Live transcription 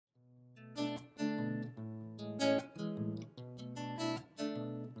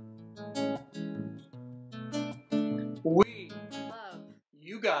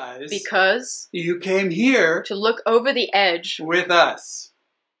guys. Because you came here to look over the edge with us.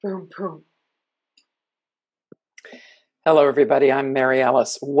 Boom, boom. Hello, everybody. I'm Mary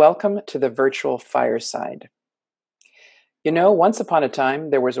Alice. Welcome to the virtual fireside. You know, once upon a time,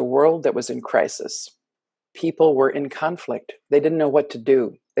 there was a world that was in crisis. People were in conflict. They didn't know what to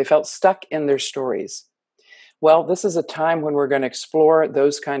do. They felt stuck in their stories. Well, this is a time when we're going to explore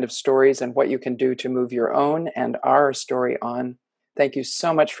those kind of stories and what you can do to move your own and our story on. Thank you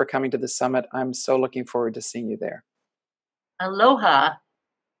so much for coming to the summit. I'm so looking forward to seeing you there. Aloha,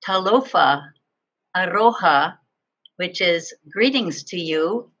 talofa, aroha, which is greetings to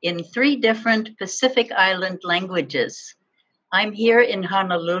you in 3 different Pacific Island languages. I'm here in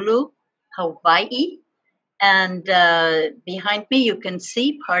Honolulu, Hawaii, and behind me you can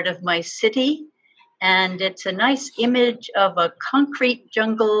see part of my city, and it's a nice image of a concrete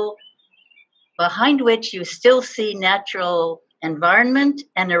jungle behind which you still see natural environment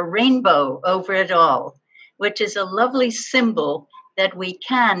and a rainbow over it all, which is a lovely symbol that we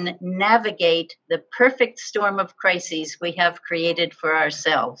can navigate the perfect storm of crises we have created for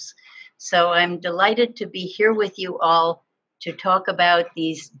ourselves. So I'm delighted to be here with you all to talk about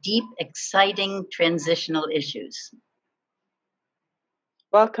these deep, exciting transitional issues.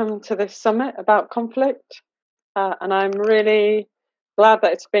 Welcome to this summit about conflict. And I'm really glad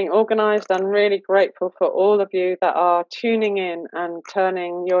that it's being organized and really grateful for all of you that are tuning in and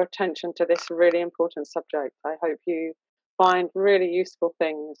turning your attention to this really important subject. I hope you find really useful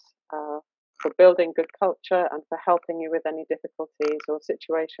things for building good culture and for helping you with any difficulties or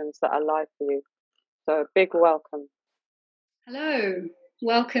situations that are live for you. So a big welcome. Hello,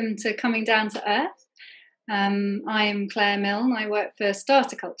 welcome to Coming Down to Earth. I'm Claire Milne. I work for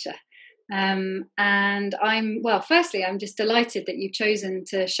Starter Culture. And firstly, I'm just delighted that you've chosen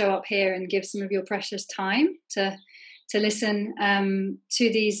to show up here and give some of your precious time to listen to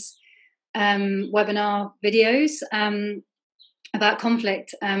these webinar videos about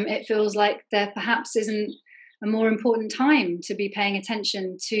conflict. It feels like there perhaps isn't a more important time to be paying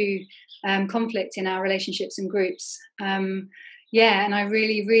attention to conflict in our relationships and groups. And I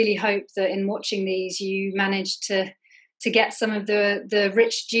really, really hope that in watching these, you manage to get some of the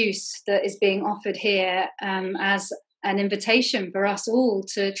rich juice that is being offered here as an invitation for us all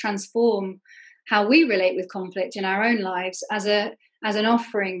to transform how we relate with conflict in our own lives as an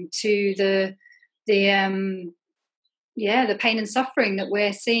offering to the pain and suffering that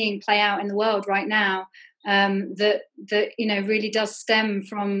we're seeing play out in the world right now. That really does stem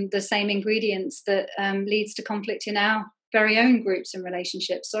from the same ingredients that leads to conflict in our very own groups and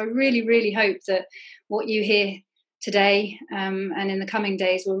relationships. So I really, really hope that what you hear today and in the coming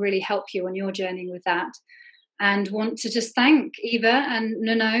days will really help you on your journey with that. And want to just thank Eva and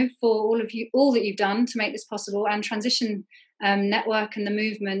Nuno for all that you've done to make this possible, and Transition Network and the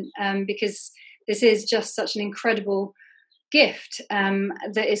movement, because this is just such an incredible gift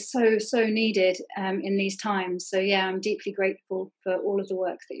that is so needed in these times. So yeah, I'm deeply grateful for all of the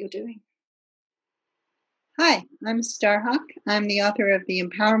work that you're doing. Hi, I'm Starhawk. I'm the author of The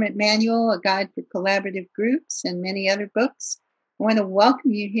Empowerment Manual, a guide for collaborative groups, and many other books. I want to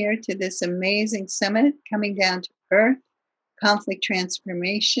welcome you here to this amazing summit, Coming Down to Earth, Conflict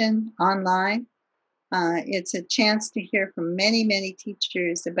Transformation Online. It's a chance to hear from many, many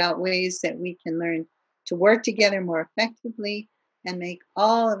teachers about ways that we can learn to work together more effectively and make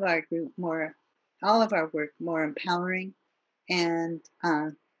all of our work more empowering and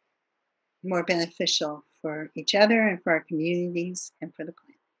more beneficial for each other and for our communities and for the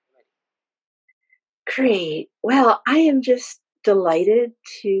planet. Great. Well, I am just delighted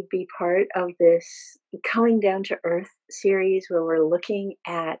to be part of this Coming Down to Earth series where we're looking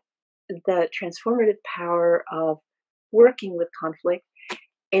at the transformative power of working with conflict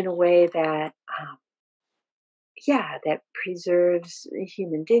in a way that that preserves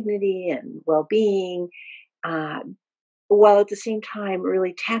human dignity and well-being, while at the same time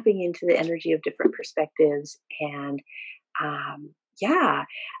really tapping into the energy of different perspectives. And I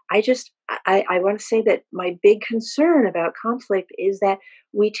want to say that my big concern about conflict is that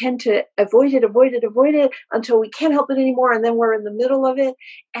we tend to avoid it until we can't help it anymore, and then we're in the middle of it.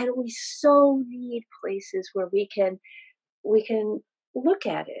 And we so need places where we can look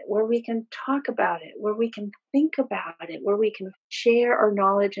at it, where we can talk about it, where we can think about it, where we can share our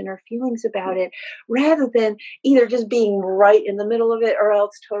knowledge and our feelings about it, rather than either just being right in the middle of it or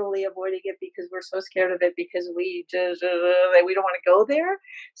else totally avoiding it because we're so scared of it because we don't want to go there.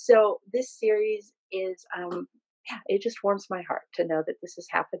 So this series is, it just warms my heart to know that this is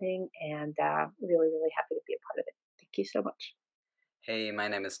happening, and really, really happy to be a part of it. Thank you so much. Hey, my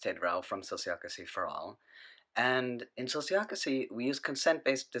name is Ted Rao from Sociocracy for All. And in sociocracy, we use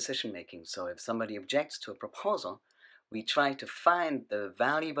consent-based decision-making. So if somebody objects to a proposal, we try to find the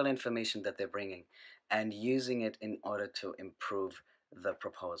valuable information that they're bringing and using it in order to improve the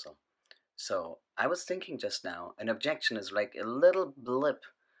proposal. So I was thinking just now, an objection is like a little blip,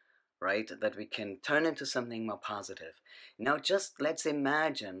 right, that we can turn into something more positive. Now just let's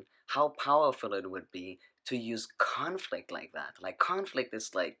imagine how powerful it would be to use conflict like that. Like conflict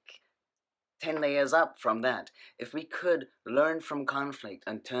is like 10 layers up from that. If we could learn from conflict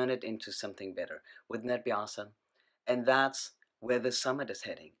and turn it into something better, wouldn't that be awesome? And that's where the summit is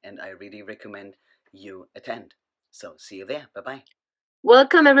heading, and I really recommend you attend. So see you there. Bye-bye.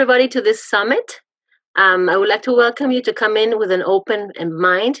 Welcome everybody to this summit. I would like to welcome you to come in with an open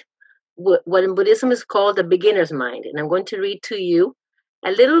mind, what in Buddhism is called the beginner's mind. And I'm going to read to you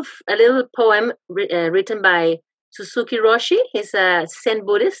a little poem written by Suzuki Roshi. He's a Zen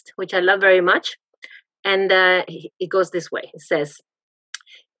Buddhist, which I love very much. And it goes this way. It says,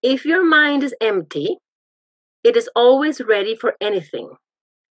 if your mind is empty, it is always ready for anything.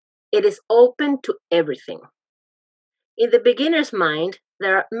 It is open to everything. In the beginner's mind,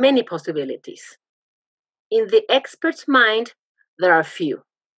 there are many possibilities. In the expert's mind, there are few.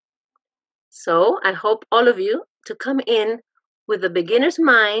 So I hope all of you to come in with the beginner's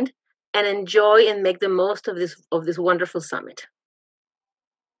mind and enjoy and make the most of this wonderful summit.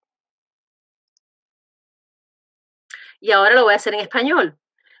 Y ahora lo voy a hacer en español.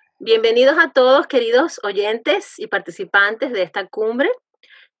 Bienvenidos a todos, queridos oyentes y participantes de esta cumbre.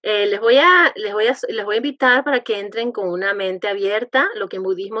 Les voy a invitar para que entren con una mente abierta, lo que en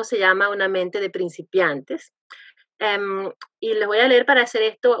budismo se llama una mente de principiantes. Y les voy a leer para hacer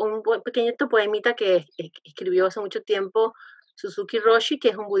esto un pequeñito poemita que escribió hace mucho tiempo Suzuki Roshi, que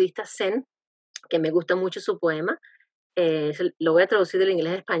es un budista zen, que me gusta mucho su poema. Lo voy a traducir del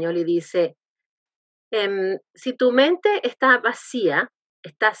inglés al español y dice, si tu mente está vacía,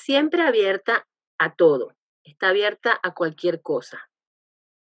 está siempre abierta a todo, está abierta a cualquier cosa.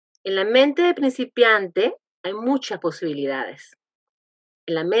 En la mente de principiante hay muchas posibilidades.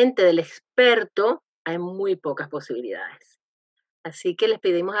 En la mente del experto hay muy pocas posibilidades. Así que les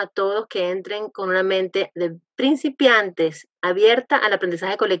pedimos a todos que entren con una mente de principiantes abierta al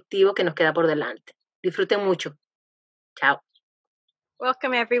aprendizaje colectivo que nos queda por delante. Disfruten mucho. Chao.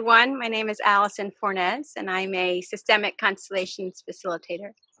 Welcome, everyone. My name is Allison Fornes, and I'm a systemic constellations facilitator.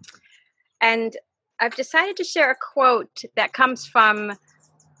 And I've decided to share a quote that comes from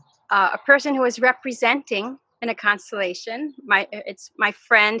a person who is representing in a constellation. It's my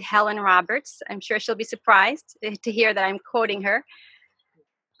friend Helen Roberts. I'm sure she'll be surprised to hear that I'm quoting her.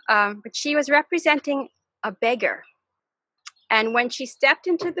 But she was representing a beggar. And when she stepped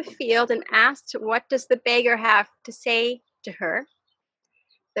into the field and asked, what does the beggar have to say to her?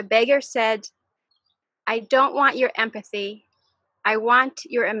 The beggar said, I don't want your empathy. I want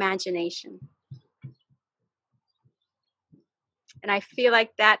your imagination. And I feel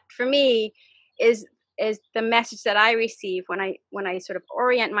like that, for me, is the message that I receive when I sort of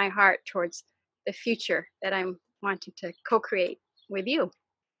orient my heart towards the future that I'm wanting to co-create with you.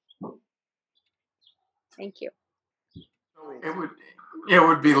 Thank you. It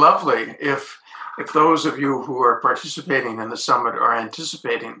would be lovely if those of you who are participating in the summit or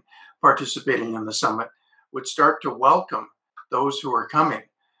anticipating participating in the summit would start to welcome those who are coming,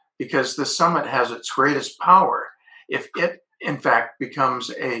 because the summit has its greatest power if it, in fact,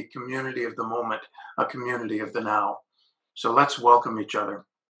 becomes a community of the moment, a community of the now. So let's welcome each other.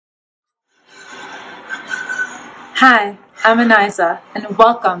 Hi, I'm Aniza, and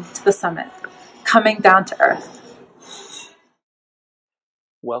welcome to the summit, Coming Down to Earth.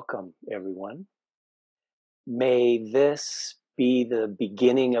 Welcome, everyone. May this be the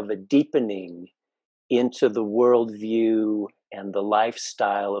beginning of a deepening into the worldview and the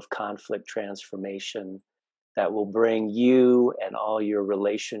lifestyle of conflict transformation that will bring you and all your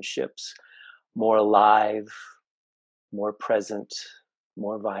relationships more alive, more present,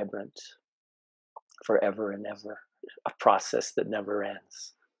 more vibrant, forever and ever. A process that never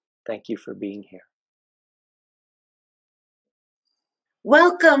ends. Thank you for being here.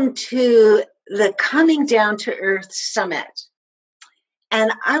 Welcome to the Coming Down to Earth Summit.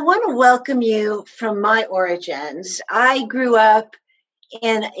 And I want to welcome you from my origins. I grew up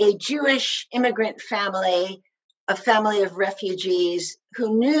in a Jewish immigrant family, a family of refugees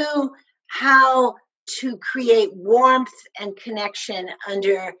who knew how to create warmth and connection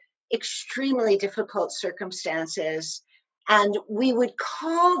under extremely difficult circumstances. And we would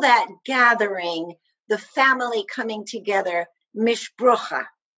call that gathering, the family coming together, mishbrucha.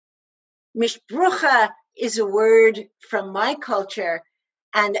 Mishbrucha is a word from my culture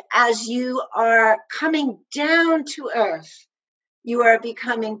And as you are coming down to earth, you are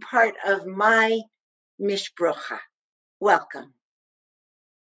becoming part of my mishprocha. Welcome.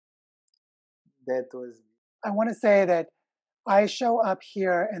 That was. I want to say that I show up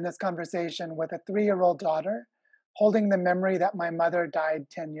here in this conversation with a 3-year-old daughter holding the memory that my mother died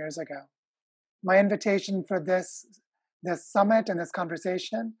 10 years ago. My invitation for this summit and this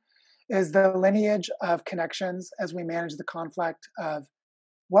conversation is the lineage of connections as we manage the conflict of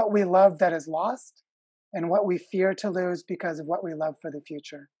what we love that is lost and what we fear to lose because of what we love for the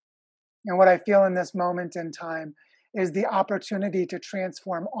future. And what I feel in this moment in time is the opportunity to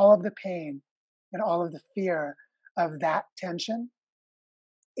transform all of the pain and all of the fear of that tension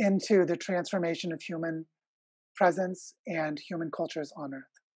into the transformation of human presence and human cultures on Earth.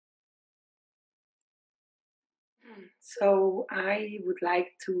 So I would like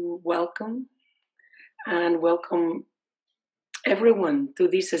to welcome everyone to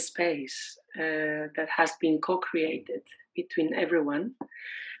this space that has been co-created between everyone.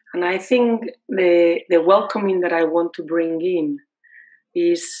 And I think the welcoming that I want to bring in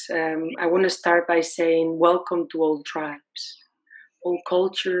is, I want to start by saying welcome to all tribes, all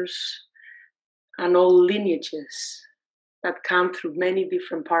cultures, and all lineages that come through many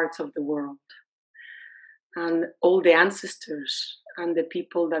different parts of the world, and all the ancestors and the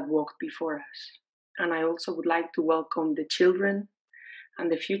people that walked before us. And I also would like to welcome the children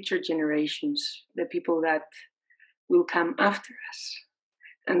and the future generations, the people that will come after us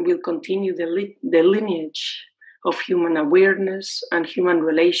and will continue the lineage of human awareness and human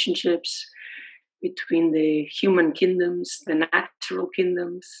relationships between the human kingdoms, the natural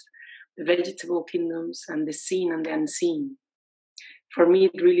kingdoms, the vegetable kingdoms, and the seen and the unseen. For me,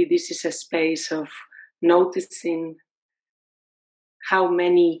 really, this is a space of noticing how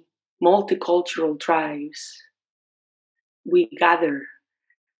many multicultural tribes we gather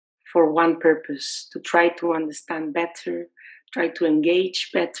for one purpose, to try to understand better, try to engage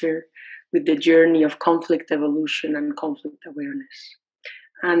better with the journey of conflict evolution and conflict awareness.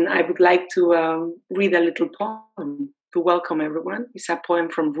 And I would like to read a little poem to welcome everyone. It's a poem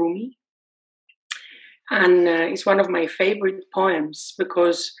from Rumi. And it's one of my favorite poems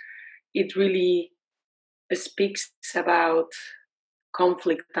because it really speaks about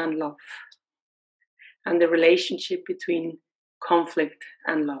conflict and love and the relationship between conflict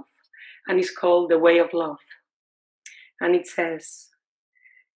and love. And it's called The Way of Love. And it says,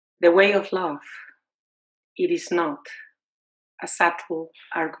 the way of love, it is not a subtle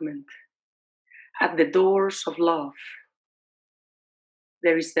argument. At the doors of love,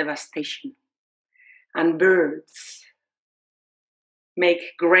 there is devastation. And birds make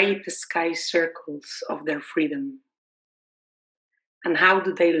great sky circles of their freedom. And how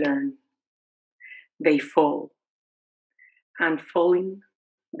do they learn? They fall. And falling,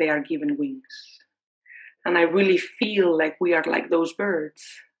 they are given wings. And I really feel like we are like those birds,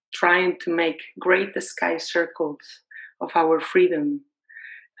 trying to make great sky circles of our freedom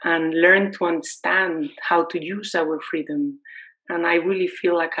and learn to understand how to use our freedom. And I really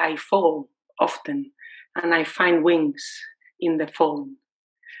feel like I fall often and I find wings in the falling.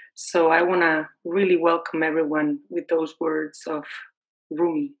 So I want to really welcome everyone with those words of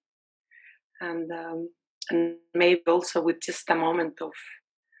Rumi. And maybe also with just a moment of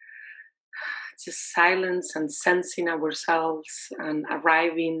just silence and sensing ourselves and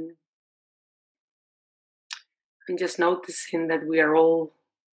arriving and just noticing that we are all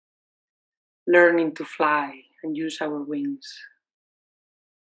learning to fly and use our wings.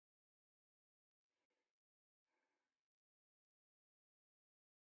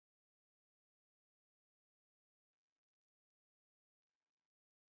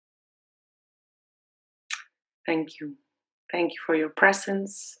 Thank you. Thank you for your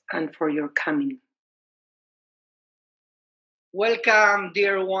presence and for your coming. Welcome,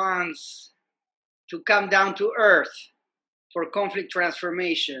 dear ones, to come down to earth for conflict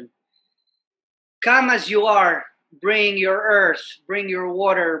transformation. Come as you are. Bring your earth, bring your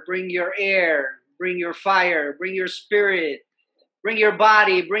water, bring your air, bring your fire, bring your spirit, bring your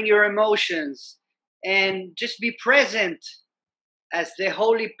body, bring your emotions, and just be present as the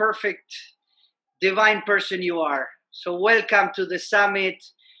holy, perfect, divine person you are. So welcome to the summit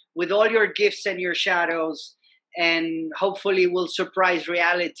with all your gifts and your shadows, and hopefully we'll surprise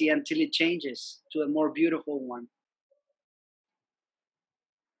reality until it changes to a more beautiful one.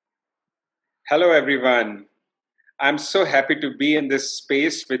 Hello, everyone. I'm so happy to be in this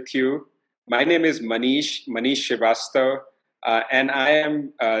space with you. My name is Manish Srivastav, and I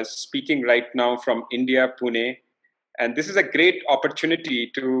am speaking right now from India, Pune. And this is a great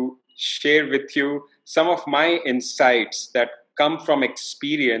opportunity to share with you some of my insights that come from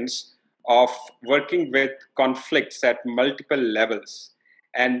experience of working with conflicts at multiple levels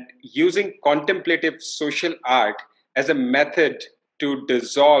and using contemplative social art as a method to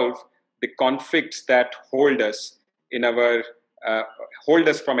dissolve the conflicts that hold us in our hold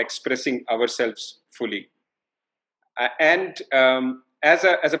us from expressing ourselves fully. And as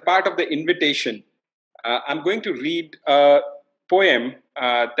a part of the invitation, I'm going to read a poem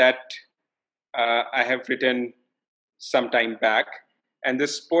that I have written some time back. And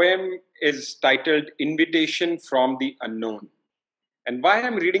this poem is titled Invitation from the Unknown. And why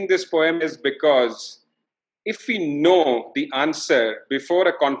I'm reading this poem is because if we know the answer before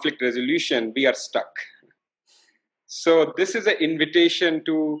a conflict resolution, we are stuck. So this is an invitation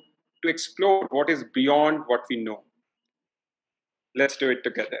to explore what is beyond what we know. Let's do it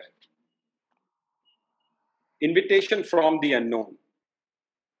together. Invitation from the unknown.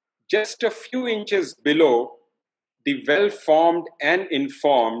 Just a few inches below the well-formed and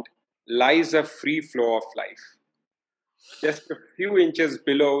informed lies a free flow of life. Just a few inches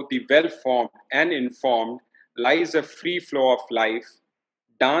below the well-formed and informed lies a free flow of life,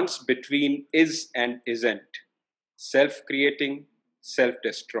 dance between is and isn't, self-creating,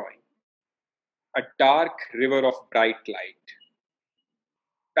 self-destroying. A dark river of bright light.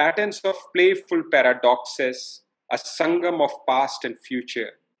 Patterns of playful paradoxes, a sangam of past and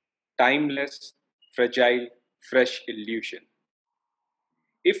future, timeless, fragile, fresh illusion.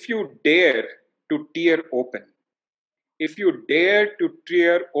 If you dare to tear open, if you dare to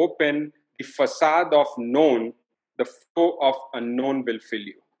tear open the facade of known, the flow of unknown will fill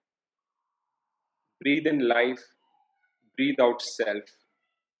you. Breathe in life, breathe out self,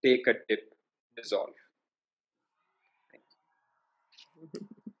 take a dip, dissolve.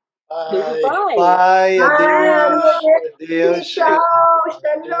 Bye. Bye. Adios. Ciao.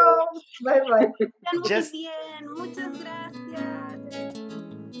 Shalom. Bye bye. Just Bien, muchas gracias.